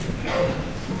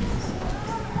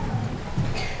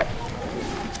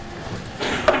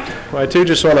Well, I too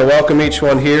just want to welcome each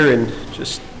one here and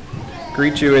just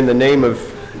greet you in the name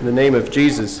of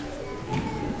Jesus.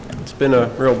 It's been a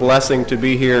real blessing to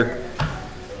be here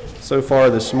so far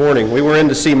this morning. We were in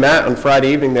to see Matt on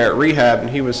Friday evening there at rehab, and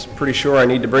he was pretty sure I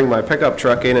need to bring my pickup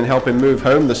truck in and help him move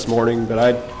home this morning, but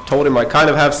I told him I kind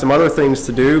of have some other things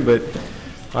to do, but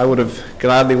I would have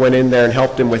gladly went in there and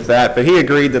helped him with that, but he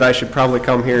agreed that I should probably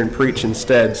come here and preach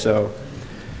instead, so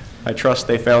I trust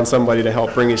they found somebody to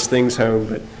help bring his things home.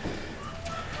 But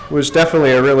it was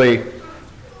definitely a really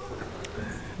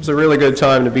good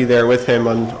time to be there with him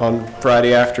on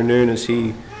Friday afternoon, as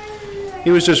he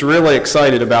was just really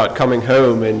excited about coming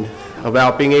home and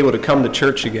about being able to come to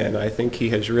church again. I think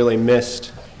he has really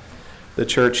missed the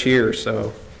church here,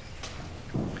 so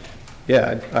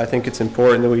yeah, I think it's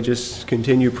important that we just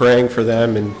continue praying for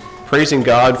them and praising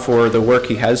God for the work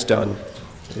he has done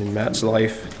in Matt's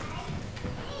life.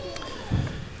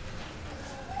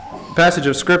 The passage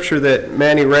of scripture that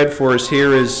Manny read for us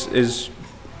here is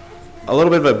a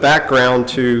little bit of a background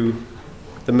to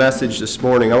the message this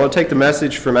morning. I want to take the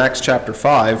message from Acts chapter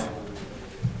 5.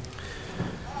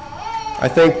 I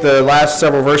think the last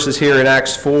several verses here in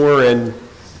Acts 4 and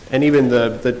even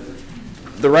the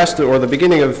rest or the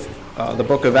beginning of the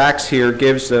book of Acts here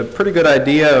gives a pretty good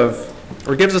idea of,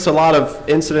 or gives us a lot of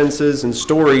incidences and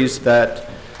stories that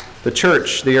the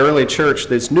church, the early church,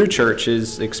 this new church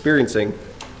is experiencing.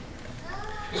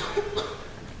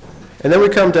 And then we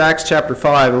come to Acts chapter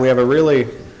 5, and we have a really,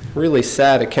 really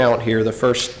sad account here, the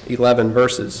first 11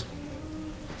 verses.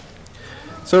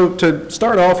 So to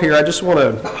start off here, I just want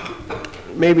to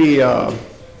maybe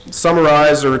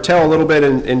summarize or tell a little bit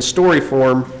in story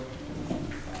form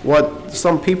what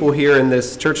some people here in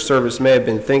this church service may have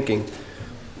been thinking,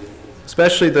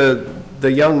 especially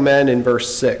the young men in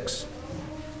verse 6.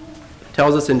 It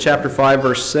tells us in chapter 5,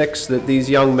 verse 6, that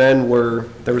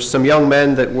there were some young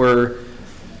men that were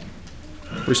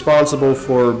responsible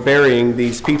for burying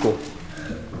these people.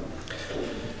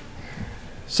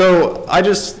 So I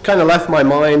just kind of left my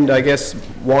mind, I guess,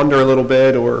 wander a little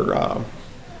bit or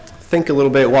think a little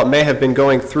bit what may have been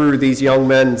going through these young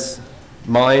men's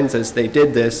minds as they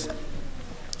did this.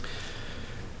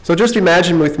 So just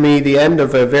imagine with me the end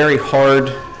of a very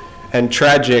hard and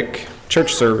tragic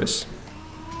church service.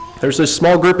 There's this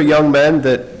small group of young men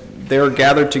that they're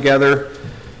gathered together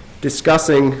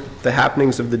discussing the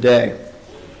happenings of the day.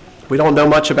 We don't know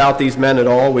much about these men at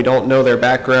all. We don't know their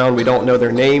background. We don't know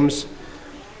their names.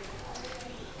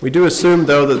 We do assume,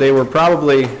 though, that they were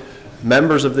probably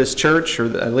members of this church,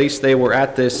 or at least they were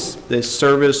at this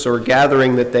service or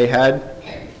gathering that they had.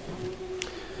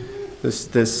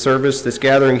 This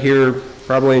gathering here,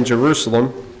 probably in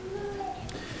Jerusalem.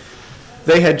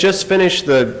 They had just finished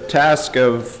the task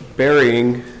of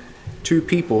burying two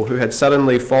people who had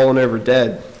suddenly fallen over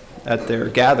dead at their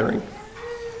gathering.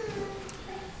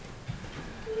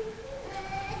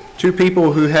 Two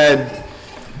people who had,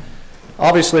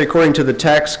 obviously according to the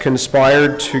text,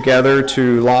 conspired together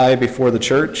to lie before the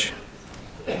church.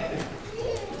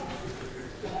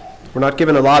 We're not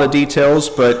given a lot of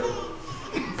details, but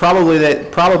probably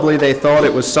they thought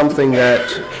it was something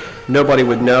that nobody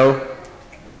would know.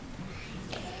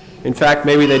 In fact,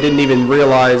 maybe they didn't even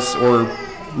realize, or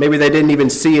maybe they didn't even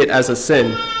see it as a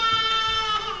sin.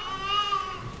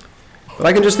 But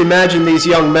I can just imagine these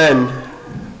young men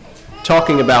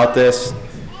talking about this.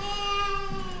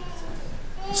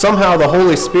 Somehow the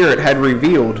Holy Spirit had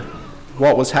revealed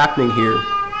what was happening here.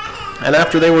 And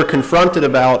after they were confronted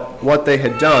about what they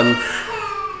had done,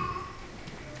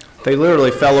 they literally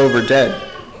fell over dead.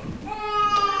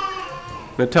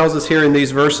 And it tells us here in these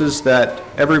verses that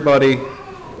everybody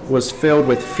was filled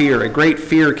with fear. A great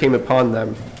fear came upon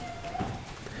them.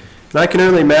 And I can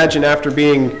only imagine, after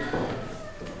being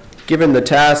given the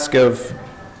task of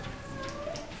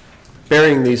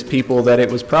burying these people, that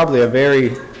it was probably a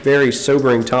very, very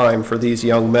sobering time for these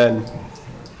young men.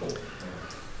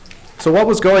 So what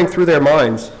was going through their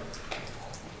minds?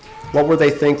 What were they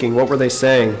thinking? What were they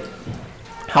saying?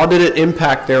 How did it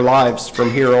impact their lives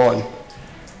from here on?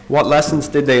 What lessons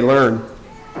did they learn?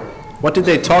 What did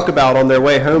they talk about on their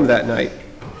way home that night?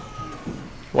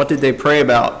 What did they pray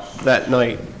about that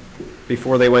night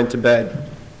before they went to bed?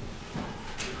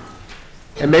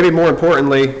 And maybe more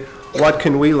importantly, what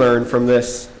can we learn from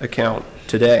this account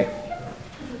today?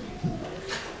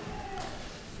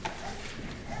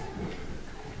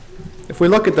 If we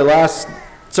look at the last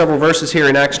several verses here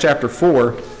in Acts chapter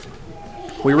 4,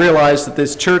 we realize that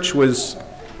this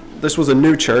was a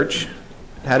new church.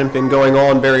 It hadn't been going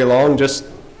on very long, just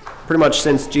pretty much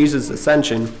since Jesus'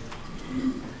 ascension.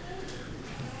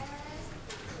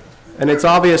 And it's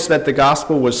obvious that the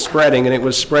gospel was spreading, and it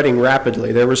was spreading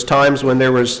rapidly. There was times when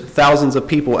there was thousands of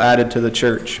people added to the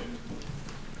church.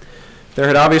 There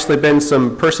had obviously been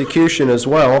some persecution as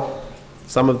well.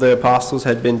 Some of the apostles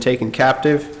had been taken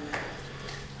captive.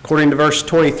 According to verse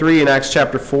 23 in Acts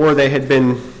chapter 4, they had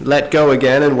been let go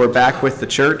again and were back with the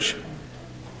church.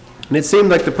 And it seemed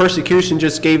like the persecution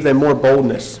just gave them more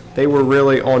boldness. They were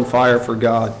really on fire for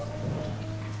God.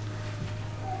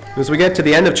 As we get to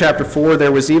the end of chapter 4,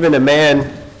 there was even a man,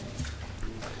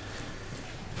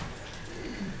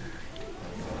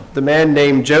 the man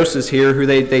named Joseph here, who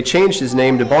they changed his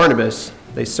name to Barnabas.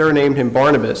 They surnamed him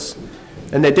Barnabas.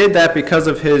 And they did that because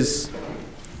of his,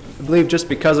 I believe just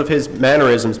because of his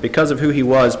mannerisms, because of who he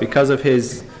was, because of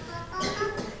the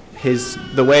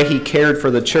way he cared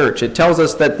for the church. It tells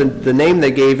us that the name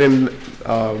they gave him,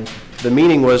 the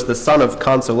meaning was the son of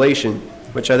consolation,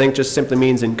 which I think just simply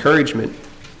means encouragement.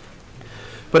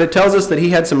 But it tells us that he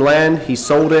had some land, he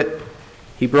sold it,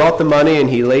 he brought the money, and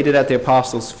he laid it at the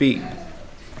apostles' feet.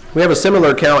 We have a similar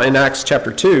account in Acts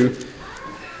chapter 2,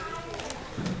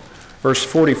 verse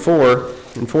 44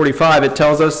 and 45. It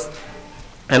tells us,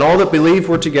 "And all that believed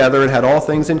were together and had all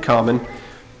things in common,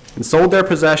 and sold their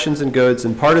possessions and goods,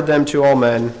 and parted them to all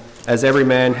men, as every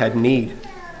man had need."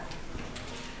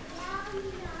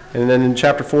 And then in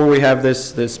chapter 4 we have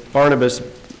this Barnabas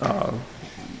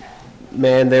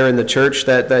man there in the church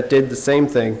that did the same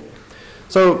thing.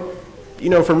 So,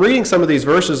 from reading some of these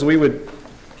verses, we would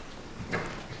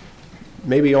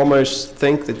maybe almost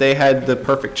think that they had the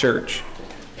perfect church.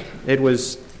 It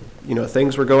was,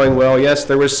 things were going well. Yes,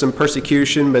 there was some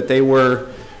persecution, but they were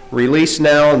released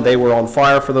now, and they were on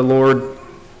fire for the Lord.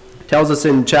 It tells us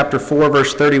in chapter 4,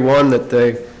 verse 31, that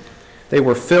they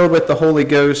were filled with the Holy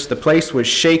Ghost. The place was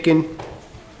shaken.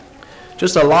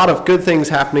 Just a lot of good things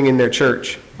happening in their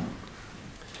church.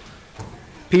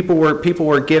 People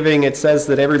were giving. It says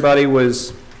that everybody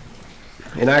was,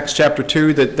 in Acts chapter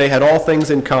 2, that they had all things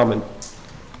in common.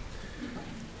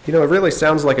 It really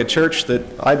sounds like a church that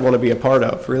I'd want to be a part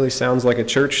of. It really sounds like a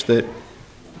church that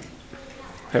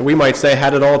we might say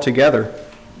had it all together.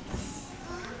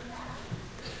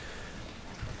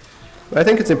 But I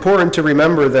think it's important to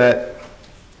remember that,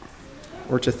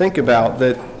 or to think about,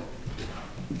 that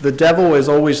the devil is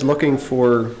always looking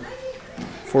for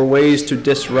ways to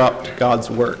disrupt God's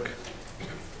work.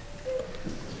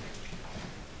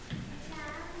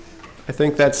 I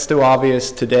think that's still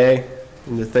obvious today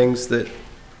in the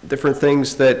different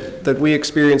things that we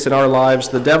experience in our lives.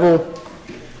 The devil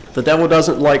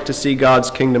doesn't like to see God's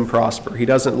kingdom prosper. He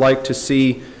doesn't like to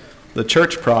see the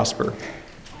church prosper.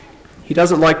 He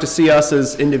doesn't like to see us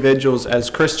as individuals, as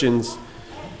Christians,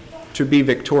 to be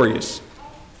victorious.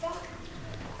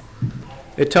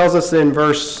 It tells us in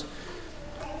verse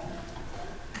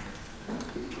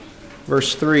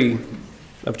 3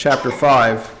 of chapter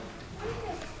 5,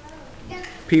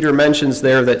 Peter mentions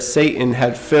there that Satan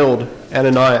had filled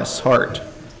Ananias' heart.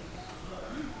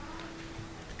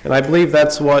 And I believe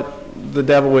that's what the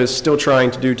devil is still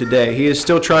trying to do today. He is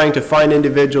still trying to find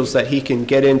individuals that he can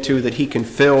get into, that he can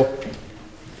fill,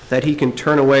 that he can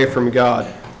turn away from God.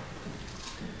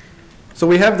 So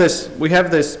we have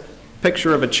this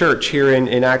picture of a church here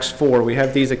in Acts 4. We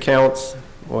have these accounts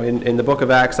in the book of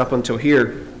Acts up until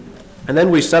here. And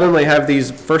then we suddenly have these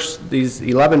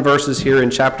 11 verses here in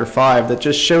chapter 5 that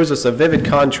just shows us a vivid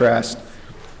contrast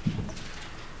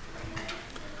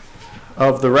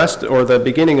of the rest, or the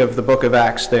beginning of the book of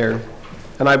Acts there.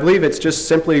 And I believe it's just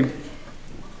simply,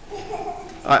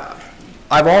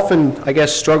 I've often,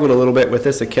 struggled a little bit with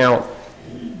this account.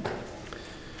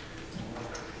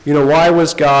 Why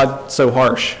was God so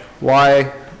harsh?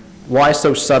 Why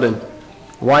so sudden?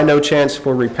 Why no chance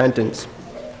for repentance?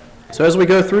 So as we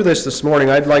go through this morning,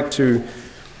 we'll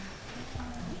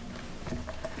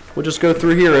just go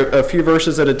through here a few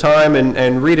verses at a time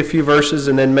and read a few verses,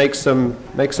 and then make some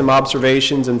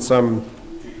observations and some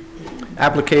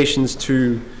applications,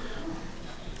 to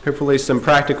hopefully some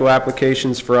practical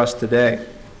applications for us today.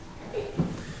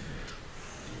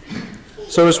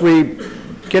 So as we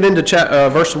get into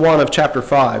verse 1 of chapter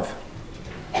 5,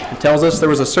 it tells us there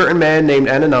was a certain man named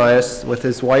Ananias with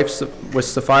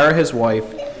Sapphira his wife,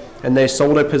 and they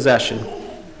sold a possession.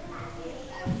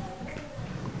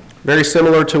 Very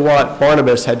similar to what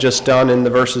Barnabas had just done in the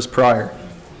verses prior.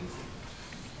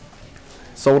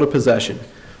 Sold a possession.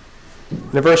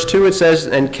 In verse 2 it says,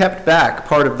 "And kept back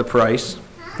part of the price,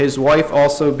 his wife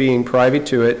also being privy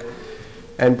to it,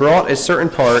 and brought a certain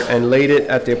part and laid it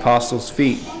at the apostles'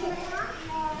 feet."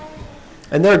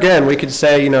 And there again we could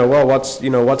say, what's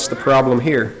the problem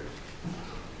here?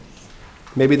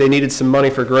 Maybe they needed some money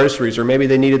for groceries, or maybe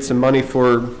they needed some money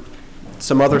for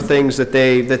some other things that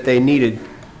they needed.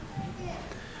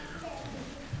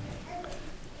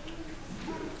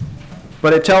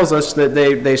 But it tells us that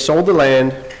they sold the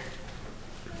land,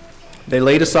 they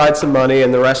laid aside some money,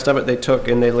 and the rest of it they took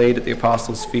and they laid at the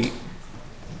apostles' feet.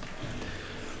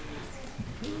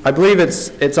 I believe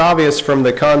it's obvious from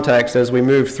the context as we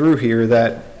move through here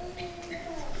that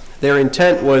their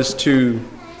intent was to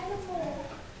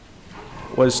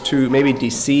maybe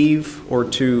deceive or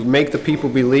to make the people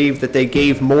believe that they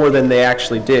gave more than they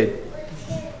actually did.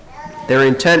 Their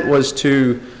intent was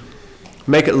to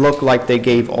make it look like they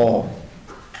gave all.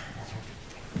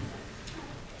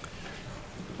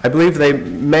 I believe they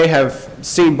may have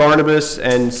seen Barnabas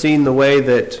and seen the way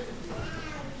that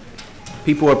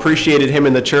people appreciated him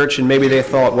in the church, and maybe they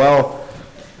thought, well,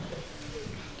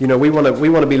 we want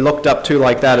to be looked up to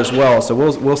like that as well. So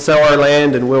we'll sell our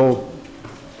land and we'll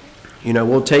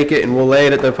take it and we'll lay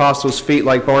it at the apostles' feet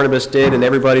like Barnabas did, and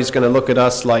everybody's going to look at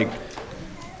us like,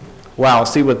 wow,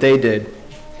 see what they did.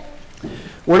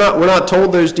 We're not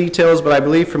told those details, but I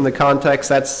believe from the context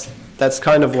that's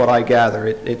kind of what I gather.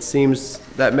 It seems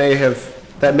that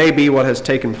may be what has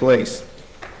taken place.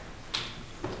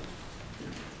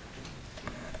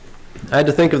 I had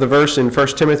to think of the verse in 1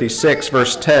 Timothy 6,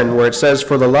 verse 10, where it says,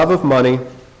 "For the love of money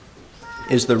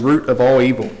is the root of all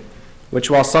evil,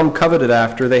 which while some coveted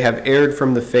after, they have erred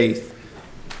from the faith,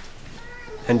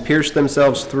 and pierced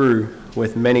themselves through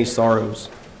with many sorrows."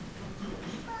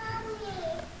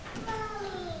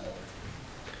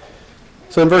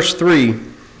 So in verse 3,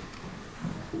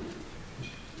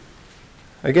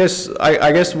 I guess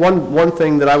one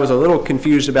thing that I was a little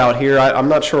confused about here, I'm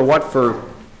not sure what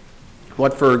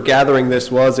for gathering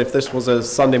this was, if this was a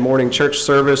Sunday morning church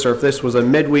service, or if this was a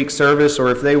midweek service, or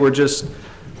if they were just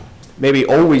maybe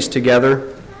always together.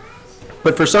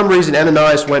 But for some reason,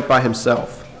 Ananias went by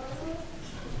himself.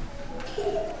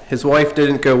 His wife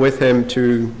didn't go with him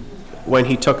when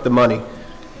he took the money.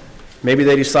 Maybe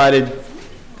they decided,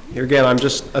 here again, I'm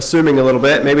just assuming a little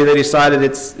bit, maybe they decided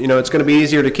it's going to be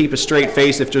easier to keep a straight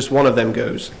face if just one of them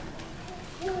goes.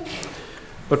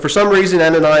 But for some reason,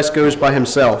 Ananias goes by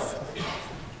himself.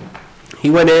 He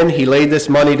went in, he laid this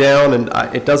money down,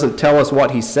 and it doesn't tell us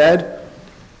what he said.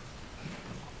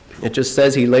 It just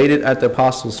says he laid it at the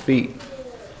apostles' feet.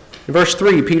 In verse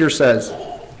 3, Peter says,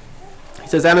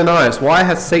 "Ananias, why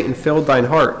hath Satan filled thine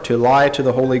heart to lie to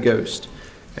the Holy Ghost,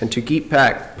 and to keep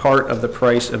back part of the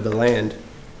price of the land?"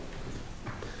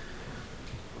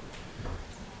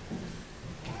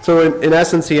 So in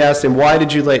essence, he asked him, why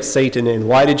did you let Satan in?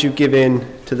 Why did you give in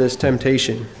to this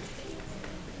temptation?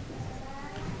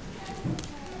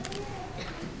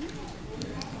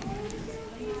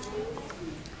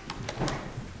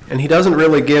 And he doesn't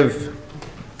really give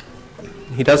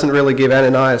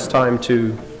Ananias time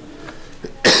to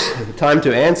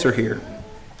answer here.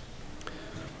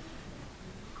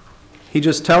 He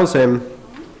just tells him,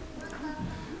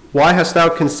 "Why hast thou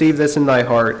conceived this in thy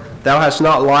heart? Thou hast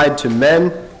not lied to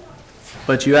men,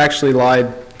 but you actually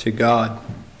lied to God."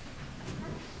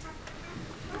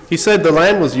 He said the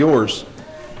land was yours.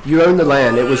 You owned the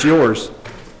land. It was yours.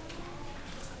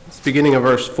 It's the beginning of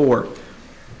verse 4.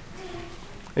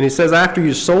 And he says after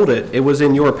you sold it, it was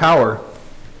in your power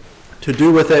to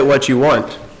do with it what you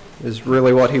want, is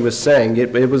really what he was saying.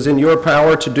 It was in your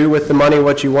power to do with the money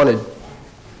what you wanted.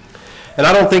 And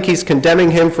I don't think he's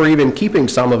condemning him for even keeping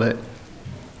some of it.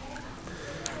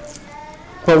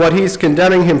 But what he's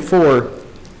condemning him for,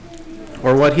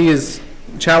 or what he is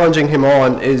challenging him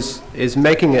on, is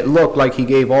making it look like he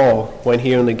gave all when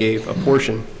he only gave a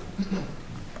portion.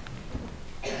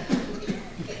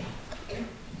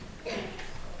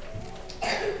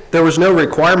 There was no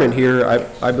requirement here,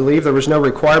 I believe there was no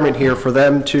requirement here for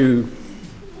them to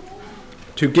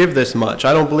give this much.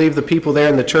 I don't believe the people there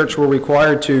in the church were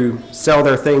required to sell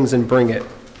their things and bring it.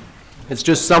 It's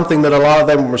just something that a lot of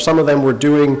them, or some of them, were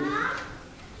doing,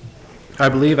 I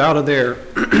believe, out of their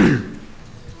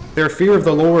their fear of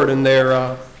the Lord and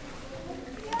their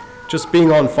just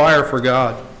being on fire for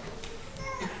God.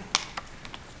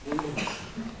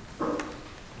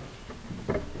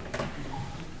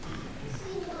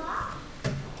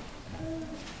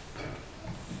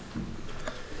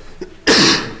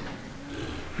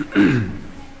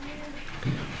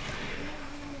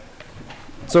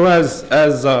 So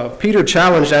as Peter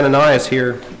challenged Ananias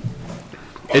here,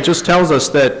 it just tells us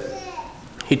that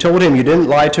he told him, you didn't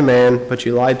lie to man, but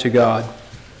you lied to God.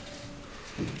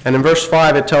 And in verse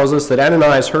 5 it tells us that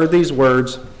Ananias heard these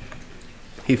words,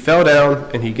 he fell down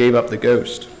and he gave up the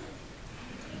ghost.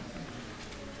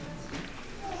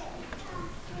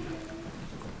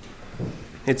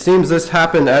 It seems this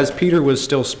happened as Peter was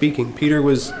still speaking. Peter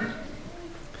was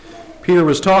Peter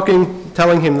was talking,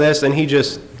 telling him this, and he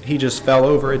just fell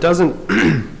over. It doesn't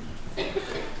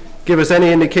give us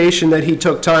any indication that he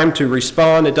took time to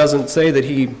respond. It doesn't say that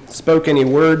he spoke any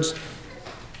words.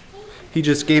 He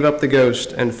just gave up the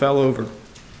ghost and fell over.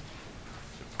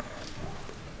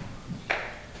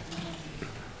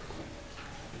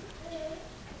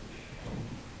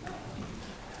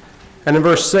 And in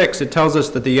verse 6, it tells us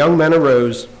that the young men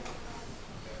arose,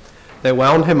 they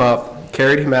wound him up,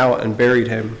 carried him out, and buried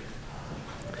him.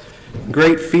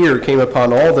 Great fear came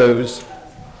upon all those.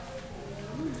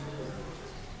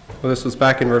 Well, this was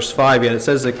back in verse 5 yet. It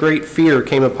says that great fear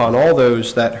came upon all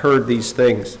those that heard these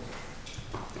things.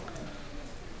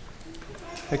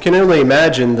 I can only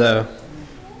imagine the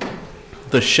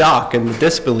shock and the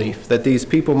disbelief that these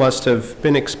people must have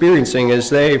been experiencing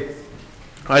as I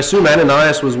assume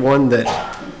Ananias was one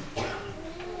that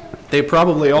they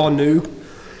probably all knew.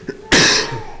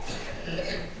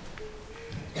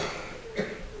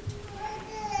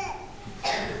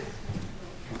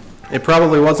 It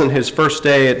probably wasn't his first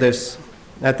day at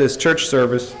this church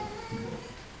service.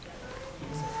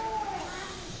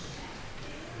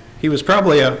 He was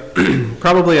probably a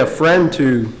friend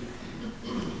to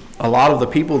a lot of the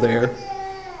people there.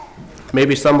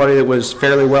 Maybe somebody that was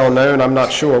fairly well known, I'm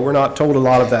not sure. We're not told a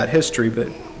lot of that history, but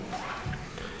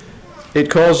it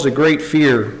caused a great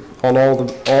fear on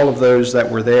all of those that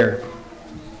were there.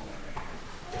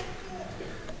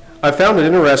 I found it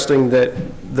interesting that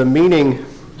the meaning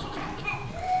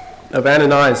of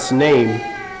Ananias' name,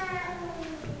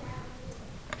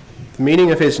 the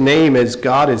meaning of his name is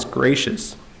God is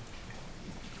gracious.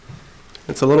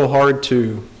 It's a little hard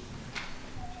to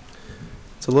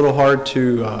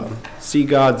see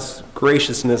God's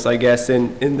graciousness, I guess,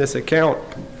 in this account.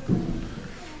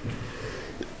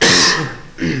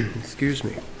 Excuse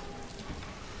me.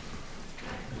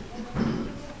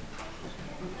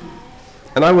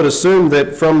 And I would assume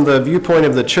that from the viewpoint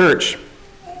of the church,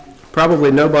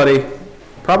 probably nobody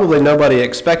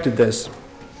expected this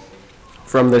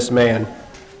from this man.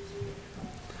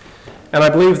 And I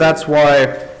believe that's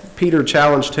why Peter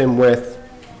challenged him with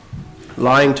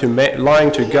lying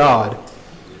to God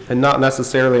and not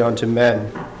necessarily unto men.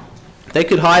 They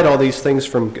could hide all these things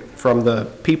from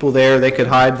the people there. They could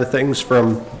hide the things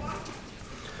from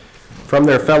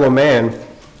their fellow man,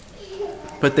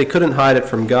 but they couldn't hide it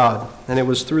from God. And it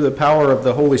was through the power of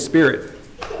the Holy Spirit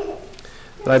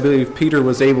that I believe Peter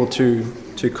was able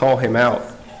to call him out.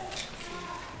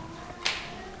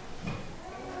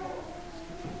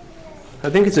 I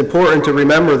think it's important to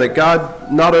remember that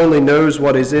God not only knows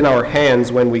what is in our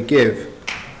hands when we give,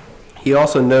 He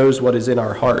also knows what is in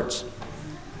our hearts.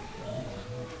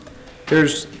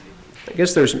 There's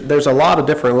a lot of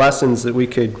different lessons that we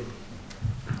can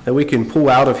pull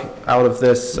out of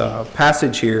this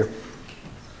passage here.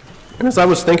 And as I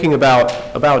was thinking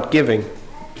about giving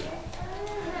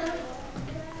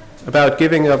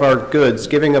of our goods,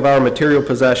 giving of our material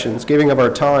possessions, giving of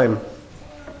our time,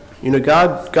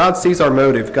 God sees our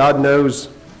motive. God knows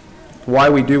why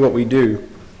we do what we do.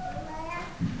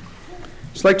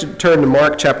 I'd just like to turn to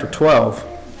Mark chapter 12.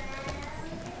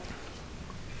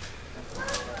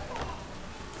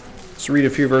 Let's read a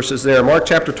few verses there. Mark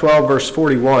chapter 12, verse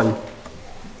 41.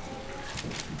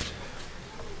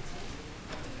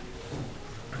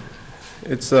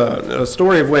 It's a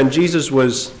story of when Jesus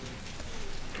was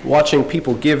watching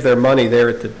people give their money there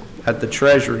at the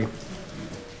treasury.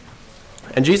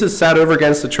 And Jesus sat over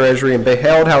against the treasury and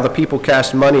beheld how the people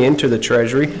cast money into the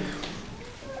treasury.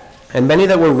 And many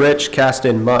that were rich cast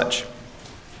in much.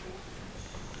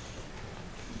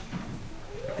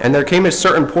 And there came a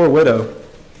certain poor widow,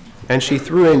 and she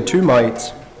threw in 2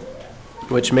 mites,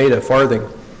 which made a farthing.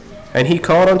 And he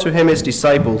called unto him his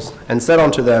disciples, and said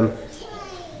unto them,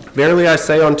 Verily I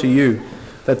say unto you,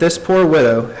 that this poor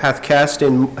widow hath cast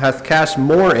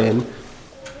more in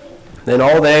than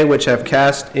all they which have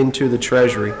cast into the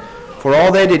treasury. For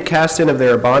all they did cast in of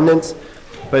their abundance,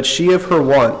 but she of her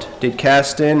want did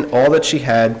cast in all that she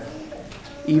had,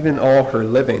 even all her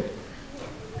living.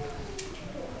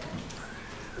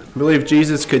 I believe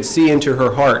Jesus could see into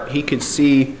her heart. He could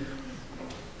see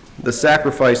the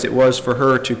sacrifice it was for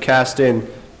her to cast in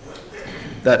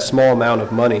that small amount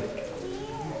of money.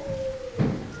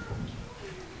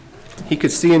 He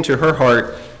could see into her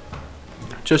heart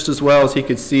just as well as he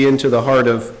could see into the heart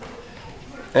of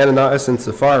Ananias and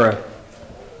Sapphira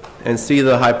and see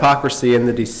the hypocrisy and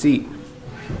the deceit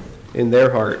in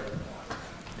their heart.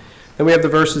 Then we have the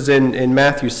verses in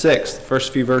Matthew 6, the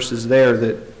first few verses there,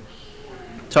 that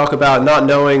talk about not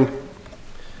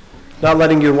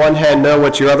letting your one hand know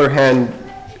what your other hand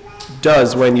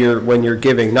does when you're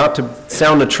giving, not to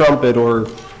sound a trumpet or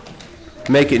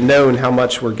make it known how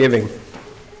much we're giving.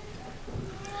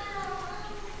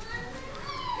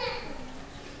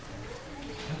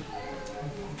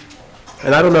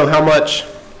 And I don't know how much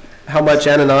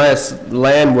Ananias'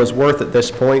 land was worth at this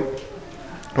point,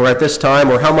 or at this time,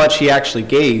 or how much he actually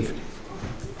gave.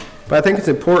 But I think it's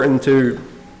important to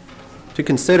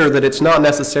consider that it's not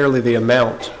necessarily the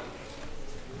amount.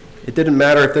 It didn't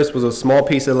matter if this was a small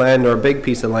piece of land or a big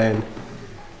piece of land.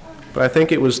 But I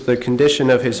think it was the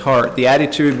condition of his heart, the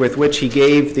attitude with which he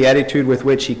gave, the attitude with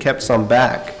which he kept some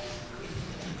back,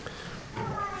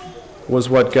 was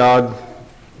what God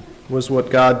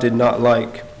did not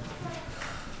like.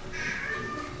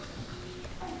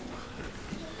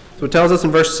 So it tells us in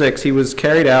verse 6, he was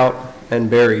carried out and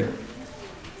buried.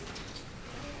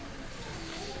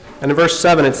 And in verse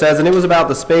 7 it says, "And it was about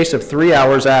the space of 3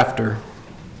 hours after,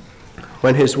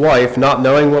 when his wife, not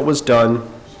knowing what was done,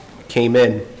 came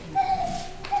in."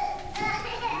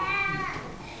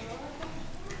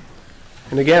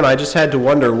 And again, I just had to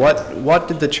wonder, what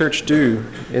did the church do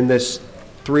in this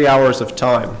 3 hours of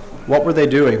time? What were they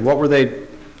doing? What were they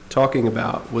talking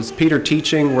about? Was Peter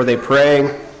teaching? Were they praying?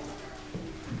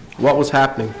 What was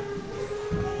happening?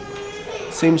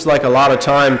 Seems like a lot of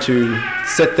time to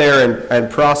sit there and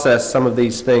process some of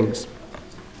these things.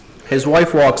 His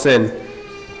wife walks in.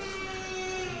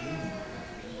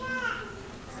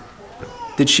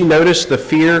 Did she notice the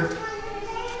fear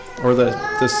or the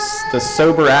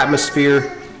sober atmosphere?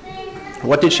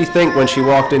 What did she think when she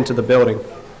walked into the building?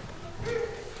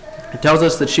 It tells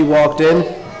us that she walked in,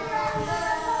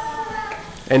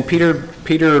 and Peter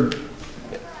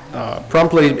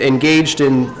promptly engaged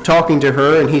in talking to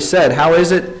her, and he said,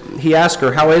 he asked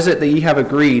her, "How is it that ye have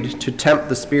agreed to tempt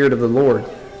the Spirit of the Lord?"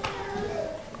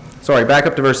 Sorry, back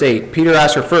up to verse 8. Peter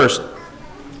asked her first,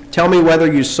 "Tell me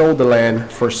whether you sold the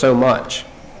land for so much."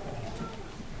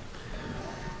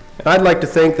 And I'd like to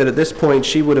think that at this point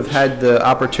she would have had the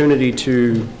opportunity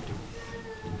to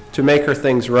make her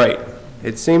things right.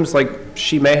 It seems like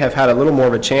she may have had a little more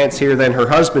of a chance here than her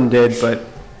husband did, but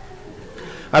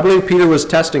I believe Peter was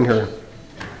testing her.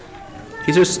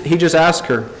 He just asked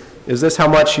her, "Is this how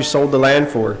much you sold the land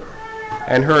for?"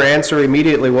 And her answer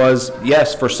immediately was,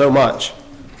 "Yes, for so much."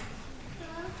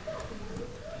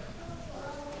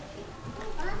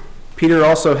 Peter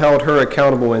also held her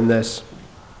accountable in this.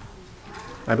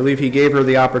 I believe he gave her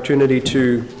the opportunity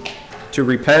to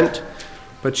repent,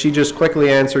 but she just quickly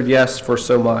answered, "Yes, for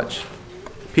so much."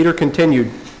 Peter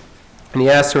continued, and he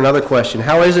asked her another question.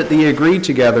 "How is it that ye agreed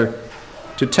together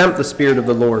to tempt the Spirit of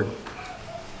the Lord?"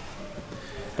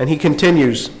 And he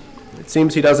continues. It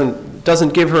seems he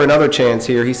doesn't give her another chance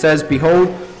here. He says,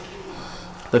 "Behold,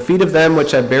 the feet of them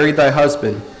which have buried thy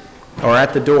husband are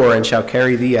at the door, and shall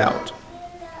carry thee out."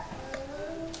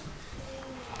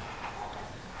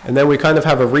 And then we kind of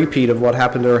have a repeat of what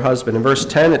happened to her husband. In verse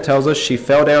 10 it tells us, "She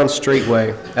fell down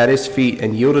straightway at his feet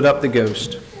and yielded up the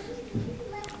ghost.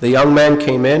 The young men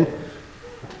came in.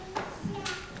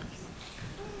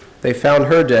 They found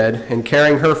her dead, and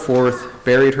carrying her forth,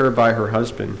 buried her by her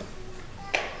husband."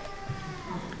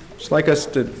 Just like us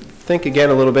to think again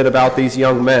a little bit about these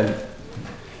young men.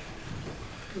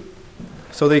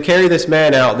 So they carry this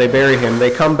man out, they bury him, they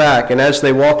come back, and as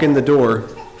they walk in the door,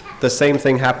 the same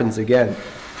thing happens again.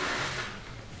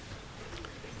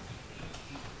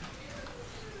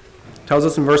 It tells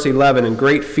us in verse 11, "And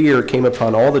great fear came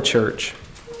upon all the church,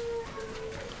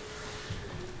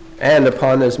 and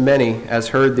upon as many as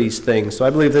heard these things." So I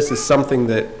believe this is something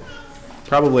that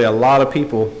probably a lot of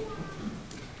people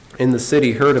in the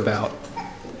city heard about.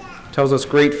 It tells us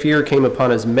great fear came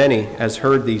upon as many as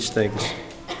heard these things.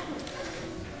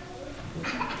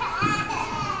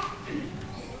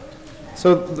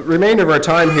 So the remainder of our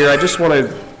time here, I just want to,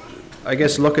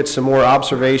 look at some more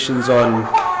observations on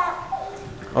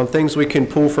things we can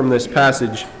pull from this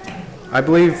passage. I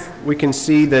believe we can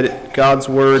see that God's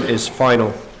word is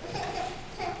final.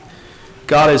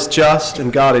 God is just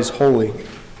and God is holy.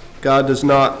 God does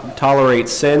not tolerate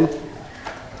sin.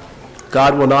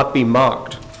 God will not be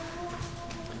mocked.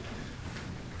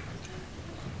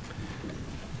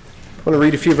 I want to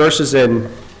read a few verses in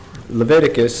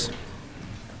Leviticus.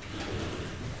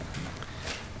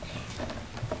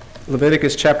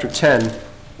 Leviticus chapter 10.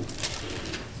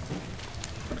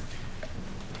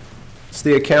 It's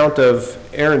the account of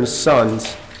Aaron's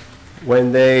sons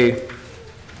when they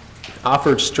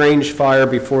offered strange fire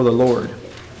before the Lord.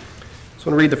 So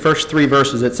I'm going to read the first 3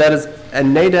 verses. It says,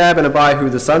 "And Nadab and Abihu,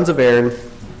 the sons of Aaron,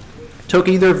 took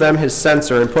either of them his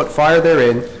censer, and put fire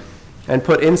therein, and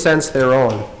put incense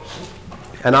thereon,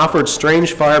 and offered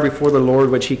strange fire before the Lord,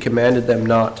 which he commanded them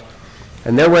not.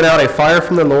 And there went out a fire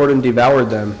from the Lord, and devoured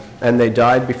them. and they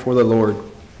died before the Lord.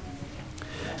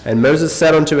 And Moses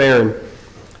said unto Aaron,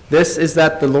 This is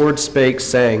that the Lord spake,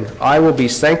 saying, I will be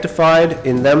sanctified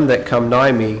in them that come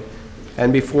nigh me,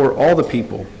 and before all the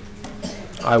people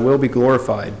I will be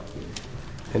glorified.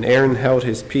 And Aaron held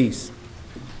his peace.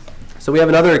 So we have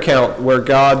another account where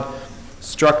God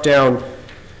struck down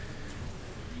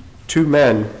 2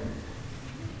 men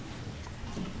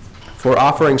for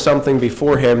offering something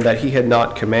before him that he had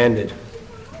not commanded.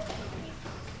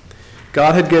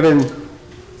 God had given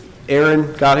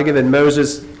Aaron, God had given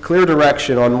Moses clear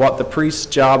direction on what the priest's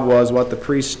job was, what the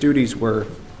priest's duties were.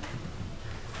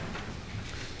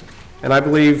 And I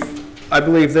believe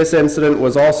this incident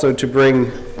was also to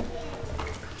bring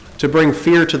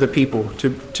fear to the people,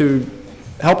 to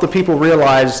help the people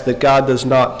realize that God does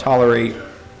not tolerate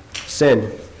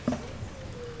sin.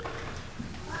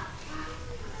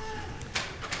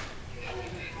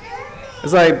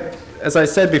 As I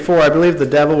said before, I believe the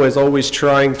devil is always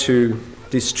trying to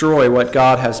destroy what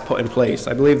God has put in place.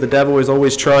 I believe the devil is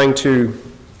always trying to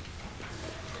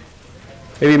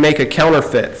maybe make a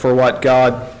counterfeit for what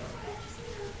God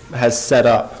has set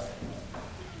up.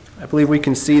 I believe we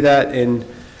can see that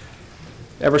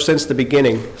ever since the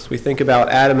beginning. As we think about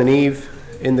Adam and Eve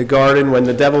in the garden, when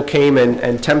the devil came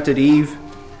and tempted Eve,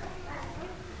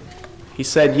 he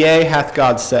said, Yea, hath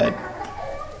God said.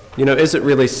 Is it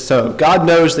really so? God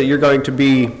knows that you're going to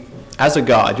be as a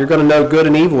God. You're going to know good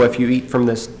and evil if you eat from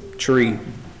this tree.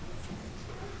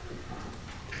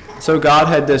 So God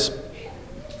had this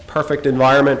perfect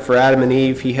environment for Adam and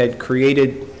Eve. He had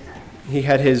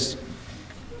his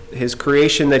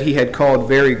creation that he had called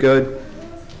very good.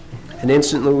 And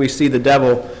instantly we see the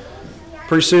devil,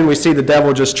 pretty soon we see the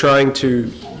devil just trying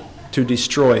to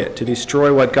destroy it, to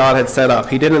destroy what God had set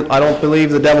up. I don't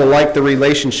believe the devil liked the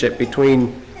relationship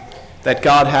that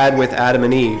God had with Adam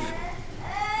and Eve.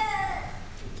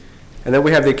 And then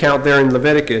we have the account there in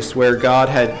Leviticus where God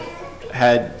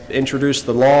had introduced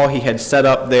the law. He had set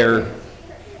up their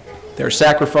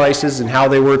sacrifices and how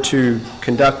they were to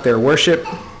conduct their worship.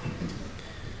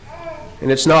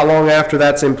 And it's not long after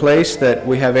that's in place that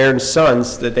we have Aaron's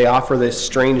sons, that they offer this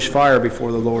strange fire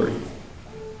before the Lord.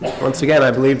 Once again, I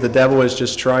believe the devil is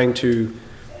just trying to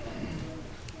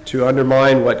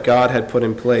undermine what God had put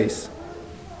in place.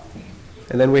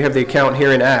 And then we have the account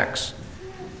here in Acts.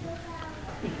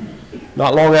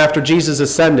 Not long after Jesus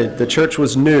ascended, the church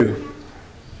was new.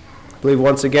 I believe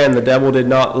once again the devil did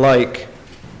not like.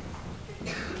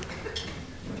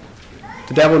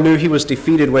 The devil knew he was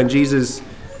defeated when Jesus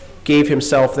gave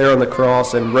himself there on the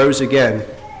cross and rose again.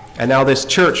 And now this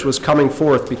church was coming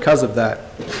forth because of that.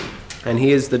 And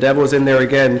the devil is in there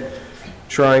again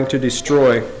trying to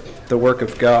destroy the work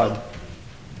of God.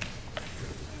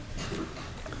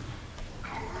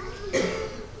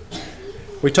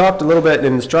 We talked a little bit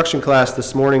in instruction class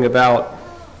this morning about,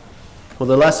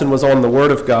 the lesson was on the Word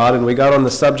of God, and we got on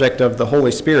the subject of the Holy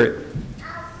Spirit.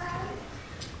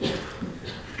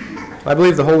 I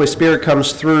believe the Holy Spirit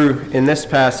comes through in this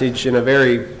passage in a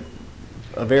very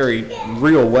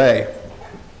real way.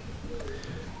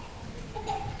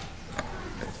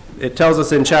 It tells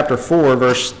us in chapter 4,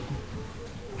 verse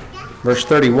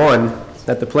 31,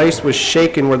 that the place was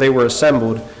shaken where they were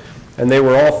assembled, and they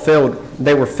were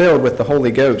filled with the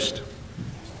Holy Ghost.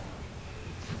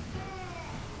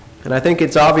 And I think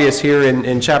it's obvious here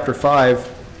in chapter 5,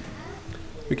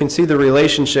 we can see the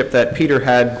relationship that Peter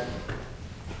had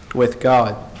with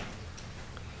God.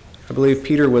 I believe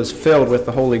Peter was filled with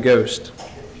the Holy Ghost.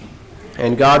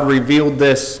 And God revealed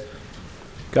this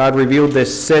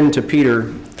sin to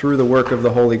Peter through the work of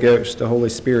the Holy Ghost, the Holy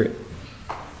Spirit.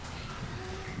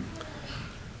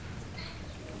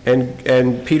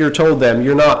 And Peter told them,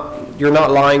 you're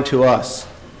not lying to us.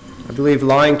 I believe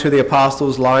lying to the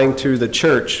apostles, lying to the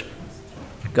church,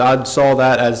 God saw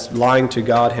that as lying to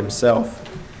God himself.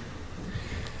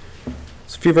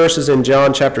 There's a few verses in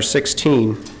John chapter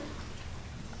 16.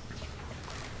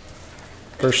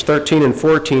 Verse 13 and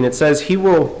 14, it says,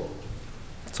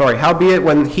 howbeit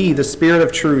when he, the Spirit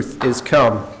of truth, is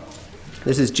come,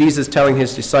 this is Jesus telling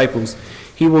his disciples,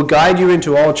 he will guide you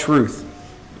into all truth.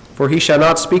 For he shall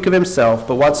not speak of himself,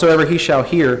 but whatsoever he shall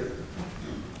hear,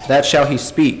 that shall he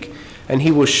speak, and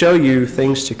he will show you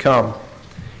things to come.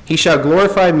 He shall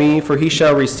glorify me, for he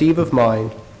shall receive of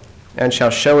mine, and shall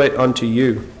show it unto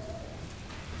you.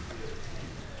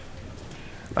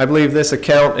 I believe this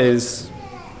account is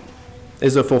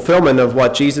a fulfillment of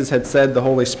what Jesus had said the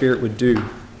Holy Spirit would do.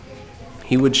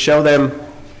 He would show them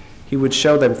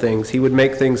things. He would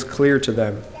make things clear to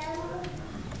them.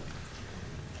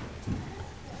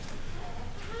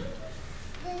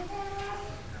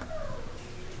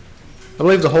 I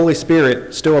believe the Holy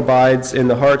Spirit still abides in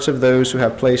the hearts of those who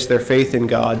have placed their faith in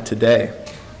God today.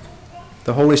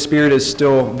 The Holy Spirit is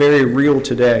still very real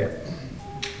today.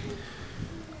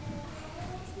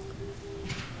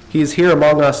 He is here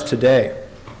among us today,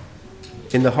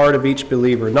 in the heart of each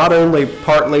believer. Not only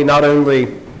partly, not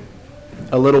only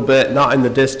a little bit, not in the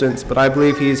distance, but I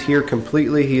believe He is here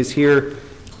completely. He is here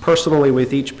personally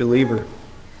with each believer.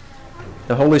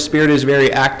 The Holy Spirit is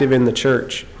very active in the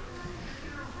church.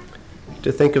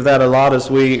 To think of that a lot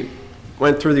as we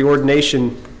went through the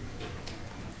ordination,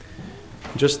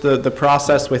 just the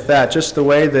process with that, just the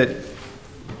way that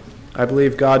I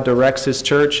believe God directs His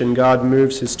church and God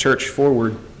moves His church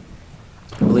forward,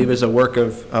 I believe is a work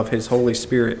of His Holy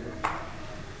Spirit.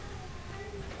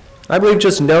 I believe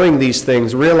just knowing these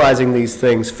things, realizing these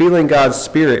things, feeling God's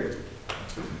Spirit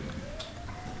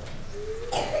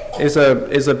is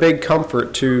a big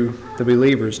comfort to the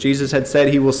believers. Jesus had said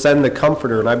He will send the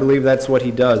Comforter, and I believe that's what He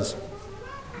does.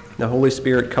 The Holy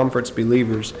Spirit comforts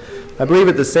believers. I believe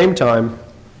at the same time,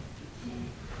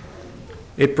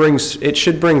 it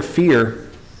should bring fear.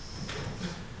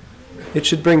 It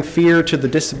should bring fear to the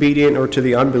disobedient or to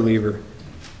the unbeliever.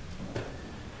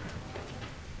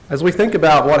 As we think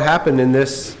about what happened in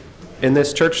this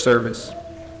church service,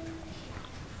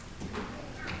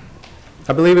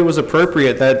 I believe it was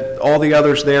appropriate that all the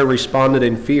others there responded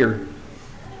in fear.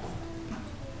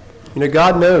 You know,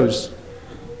 God knows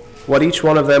what each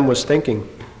one of them was thinking.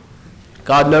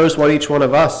 God knows what each one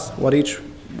of us, what each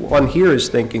one here is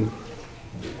thinking.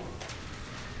 I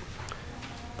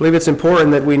believe it's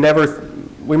important that we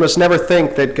must never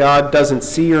think that God doesn't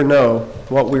see or know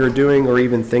what we are doing or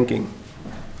even thinking.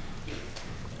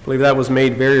 I believe that was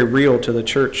made very real to the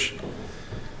church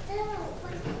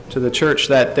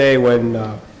that day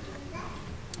when,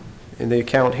 in the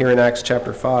account here in Acts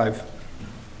chapter 5.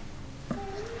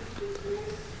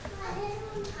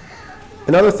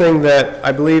 Another thing that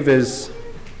I believe is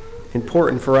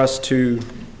important for us to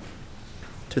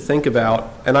think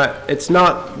about, and it's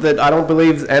not that I don't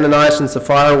believe Ananias and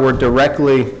Sapphira were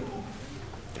directly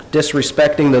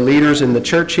disrespecting the leaders in the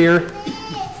church here,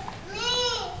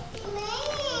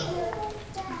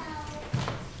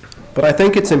 but I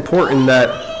think it's important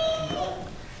that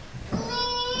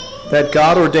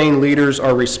God-ordained leaders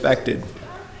are respected.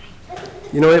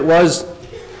 You know, it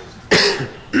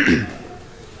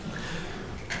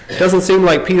doesn't seem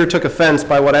like Peter took offense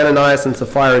by what Ananias and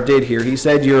Sapphira did here. He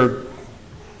said, you're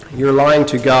lying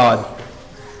to God.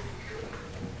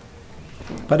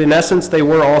 But in essence, they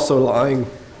were also lying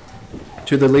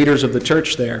to the leaders of the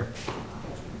church there.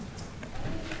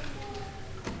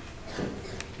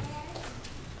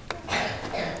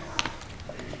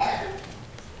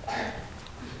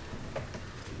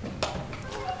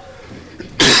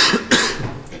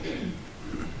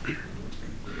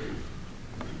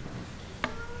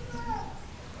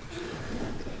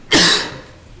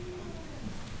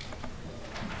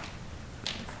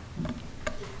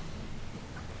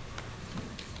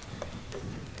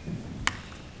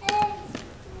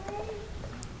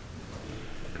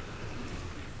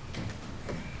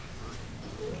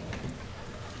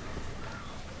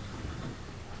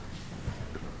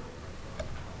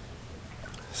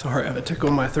 Sorry, I have a tickle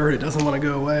in my throat. It doesn't want to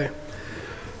go away.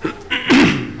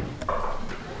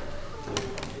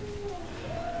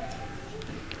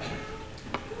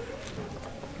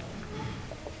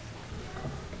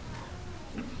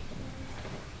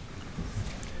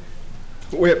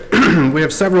 We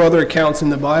have several other accounts in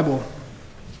the Bible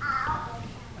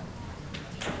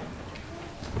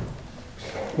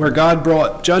where God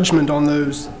brought judgment on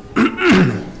those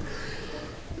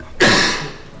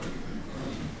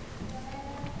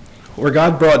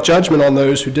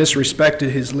who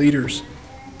disrespected His leaders.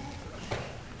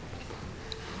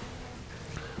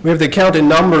 We have the account in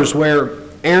Numbers where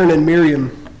Aaron and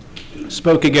Miriam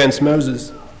spoke against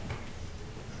Moses.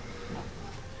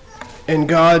 And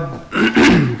God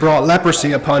brought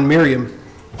leprosy upon Miriam.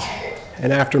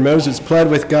 And after Moses pled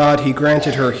with God, He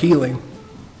granted her healing.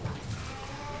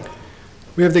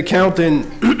 We have the account in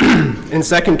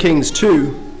 2 Kings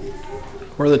 2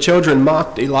 where the children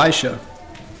mocked Elisha.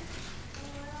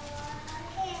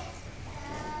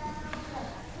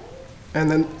 And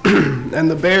then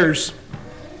the bears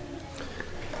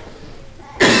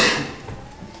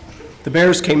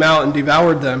came out and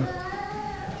devoured them.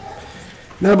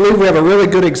 And I believe we have a really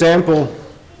good example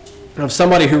of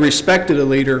somebody who respected a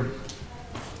leader.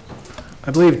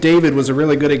 I believe David was a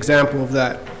really good example of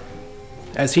that.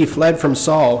 As he fled from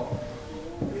Saul,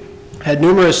 had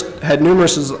numerous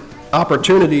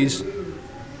opportunities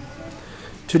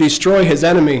to destroy his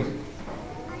enemy.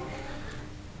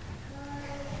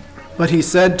 But he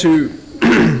said to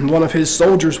one of his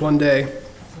soldiers one day.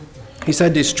 He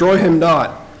said, "Destroy him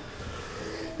not,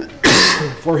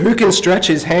 for who can stretch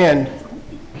his hand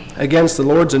against the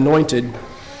Lord's anointed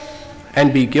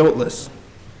and be guiltless?"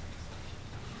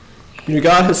 You know,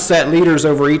 God has set leaders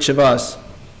over each of us,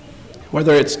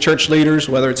 whether it's church leaders,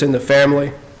 whether it's in the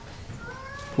family,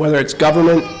 whether it's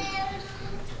government.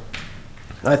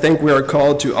 I think we are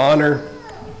called to honor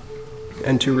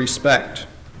and to respect.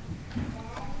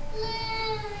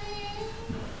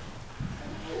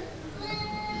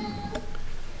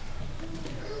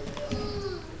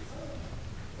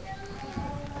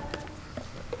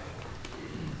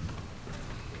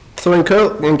 So in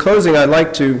closing, I'd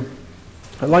like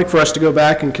for us to go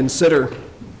back and consider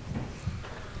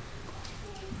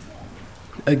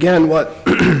again what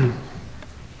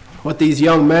what these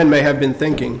young men may have been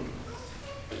thinking.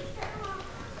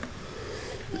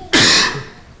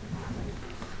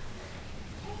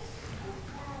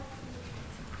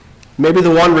 Maybe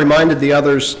the one reminded the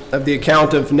others of the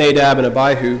account of Nadab and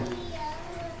Abihu,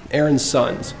 Aaron's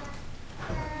sons.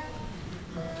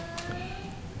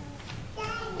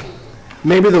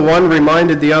 Maybe the one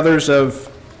reminded the others of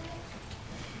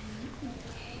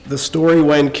the story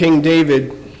when King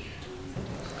David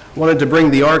wanted to bring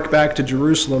the ark back to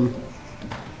Jerusalem,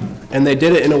 and they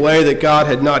did it in a way that God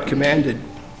had not commanded.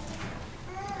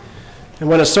 And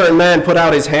when a certain man put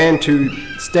out his hand to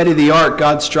steady the ark,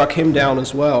 God struck him down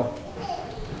as well.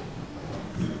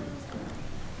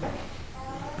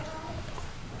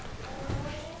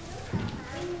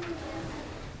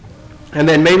 And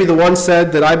then maybe the one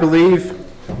said that I believe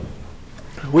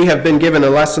we have been given a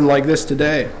lesson like this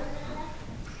today.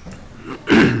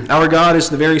 Our God is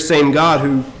the very same God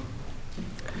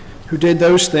who did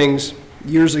those things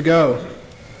years ago.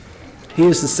 He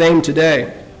is the same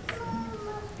today.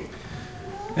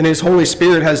 And His Holy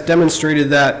Spirit has demonstrated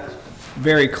that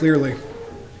very clearly.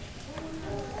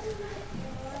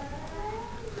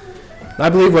 I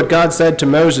believe what God said to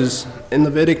Moses in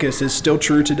Leviticus is still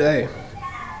true today.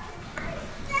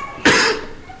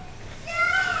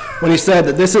 When He said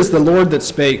that this is the Lord that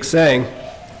spake, saying,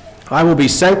 I will be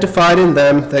sanctified in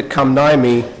them that come nigh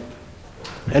me,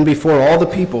 and before all the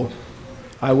people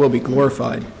I will be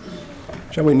glorified.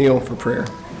 Shall we kneel for prayer?